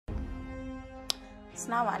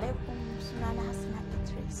Assalamu alaikum, sunana Hassana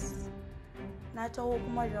Idris. Na taho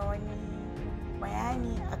kuma da wani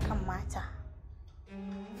bayani akan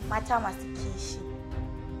mata masu kishi.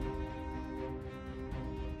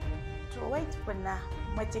 To wai tukunna,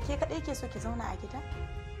 mace ke kaɗai ke so ki zauna a gida?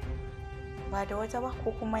 Ba da wata ba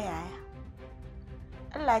ko kuma yaya?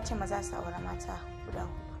 Allah ya ce maza su aure mata guda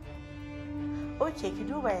 4. Oke, ki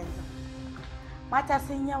duba yanzu. Mata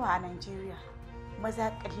sun yawa a Najeriya, maza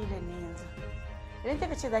ƙalilan ne yanzu. Idan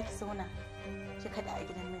kika ce za ki zauna ki kaɗa a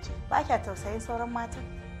gidan miji, ba kya tausayin sauran matan?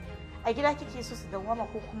 A gida kike so su dawwama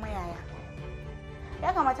ko kuma yaya?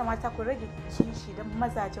 Ya kamata mata ku rage kishi don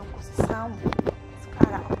mazajen ku su samu su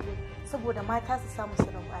ƙara aure, saboda mata su samu su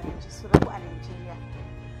rabu a Najeriya.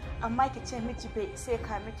 Amma ki ce miji bai sai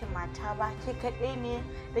ka miki mata ba, ke kaɗai ne,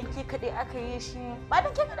 don ke kaɗai aka yi shi, ba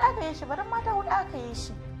don ke kaɗai aka yi shi ba, don mata 4 aka yi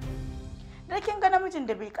shi. Dan kin ga namijin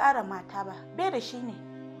da bai ƙara mata ba, bai da shi ne.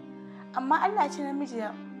 Amma Allah ce namiji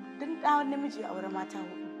din da namiji aure mata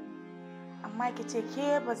 4. Amma ki ce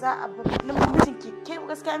ke ba za a bar namijin ki, ke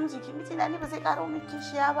gaskiya miji na ni ba zai ƙara miki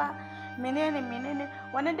kishiya ba. Menene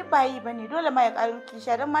wannan duk ba yi bane, dole ma ya ƙara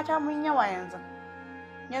kishiya don mata mun yawa yanzu.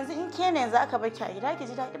 Yanzu in ke ne yanzu aka baki a gida ki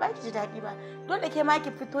ji daɗi ba ki ji daɗi ba, dole ke ma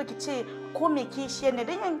ki fito ki ce ko me kishiyar ne,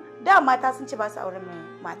 don da mata sun ce ba su aure mai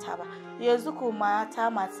mata ba, yanzu ko mata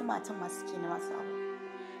masu ke ne masu aure.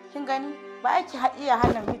 Kin gani ba ki iya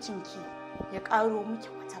hana mijinki ya ƙaro miki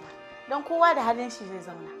wata ba, don kowa da halin shi zai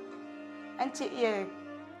zauna. An ce iya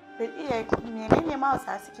menene ma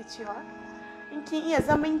wasa suke cewa, in kin iya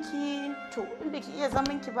zaman ki to, inda ki iya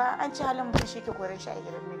zaman ki ba, an ce halin mutum shi ke koran shi a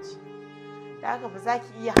gidan miji. Da haka ba za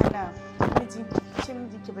ki iya hana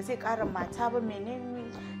mijinki ba zai ƙara mata ba,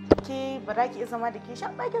 menene ke ba za ki iya zama da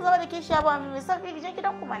kishiya ba, ki zama da kishiya ba, mai sauƙi ki je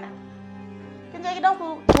gidanku mana. Kin je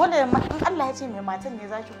gidanku dole in Allah ya ce mai matan ne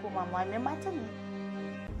za ki koma ma mai matan ne.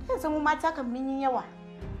 Yanzu mu mata kan mun yi yawa.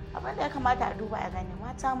 Abin da ya kamata a duba a gane,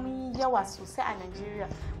 mata mun yi yawa sosai a Najeriya.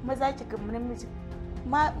 Maza ki ga namiji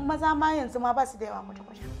maza ma yanzu ma ba su da yawa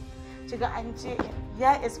kwata-kwata. Kiga an je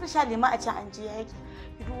ya especially ma a ce an je yaki.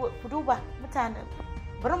 Ku duba mutane,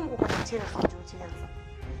 bari mu kwatance da sojoji yanzu.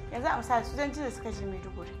 Yanzu a misali sojoji da suka je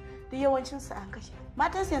Maiduguri, duk yawancin su an kashe.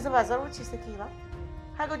 Matan su yanzu ba zarurci suke ba.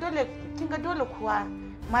 Kaga dole, kin ga dole kuwa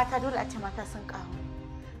mata dole a ce mata sun kawo.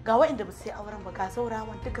 Ga waɗanda ba su yi auren ba, ga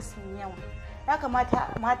saurawan duka sun yawa. Ya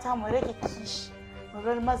kamata mata mu rage kishi, mu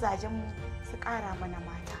bar mazajen mu su ƙara mana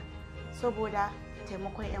mata, saboda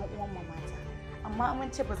taimakon ƴan uwan mu mata. Amma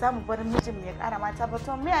mun ce ba za mu bar mijin mu ya ƙara mata ba,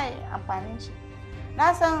 to me amfanin shi?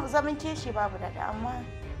 Na san zaman kishi babu daɗi, amma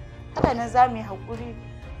haka nan za mu yi haƙuri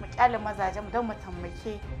mu ƙyale mazajen mu don mu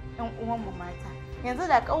taimake ƴan uwan mu mata. Yanzu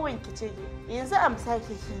da ƙauyenki ce, yanzu a misali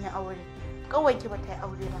kin yi aure, ƙauyenki ba ta yi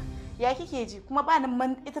aure ba, ya kike ji? Kuma ba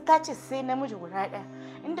nan ita ta ce sai namiji guda ɗaya.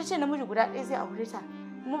 In ta ce namiji guda ɗaya zai aure ta,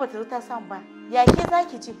 kuma ba ta zo ta samu ba, ya ke za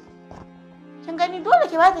ki ji? Kin gani dole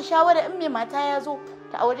ki ba ta shawara, in mai mata ya zo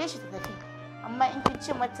ta aure shi ta tafi. Amma in kin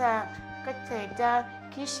ce mata kar ta yarda,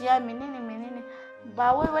 kishiya menene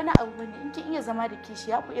ba wai wani abu bane. In kin iya zama da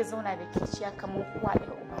kishiya, ku iya zauna da kishiya kamar uwa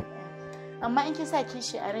ɗaya uba ɗaya. Amma in kin sa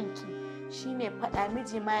kishi a ranki, shine faɗa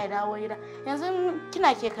miji ma ya dawo gida. Yanzu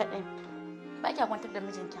kina ke kaɗai, ba kya kwantar da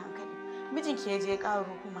mijinki hankali, mijinki ya je ya ƙaro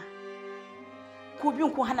kuma ku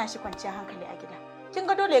biyun ku hana shi kwanciyar hankali a gida. Kin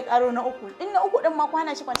ga dole ya ƙaro na 3, in na 3 din ma ku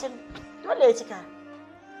hana shi kwanciyar, dole ya cika.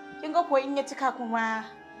 Kin ga ko in ya cika kuma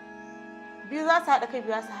biyu za su haɗa kai,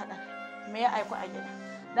 biyu za su haɗa kai, me ya aiku a gida.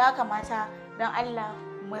 Da haka mata don Allah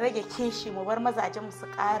mu rage kishi, mu bar mazajen mu su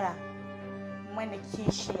ƙara mana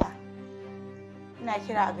kishiya. Ina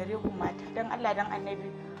kira a gare ku mata, don Allah don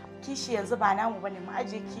Annabi, kishi yanzu ba namu bane, mu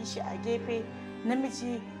aje kishi a gefe.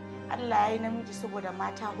 Namiji Allah ya yi namiji saboda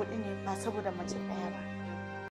mata 4 ne, ba saboda mace 1 ba.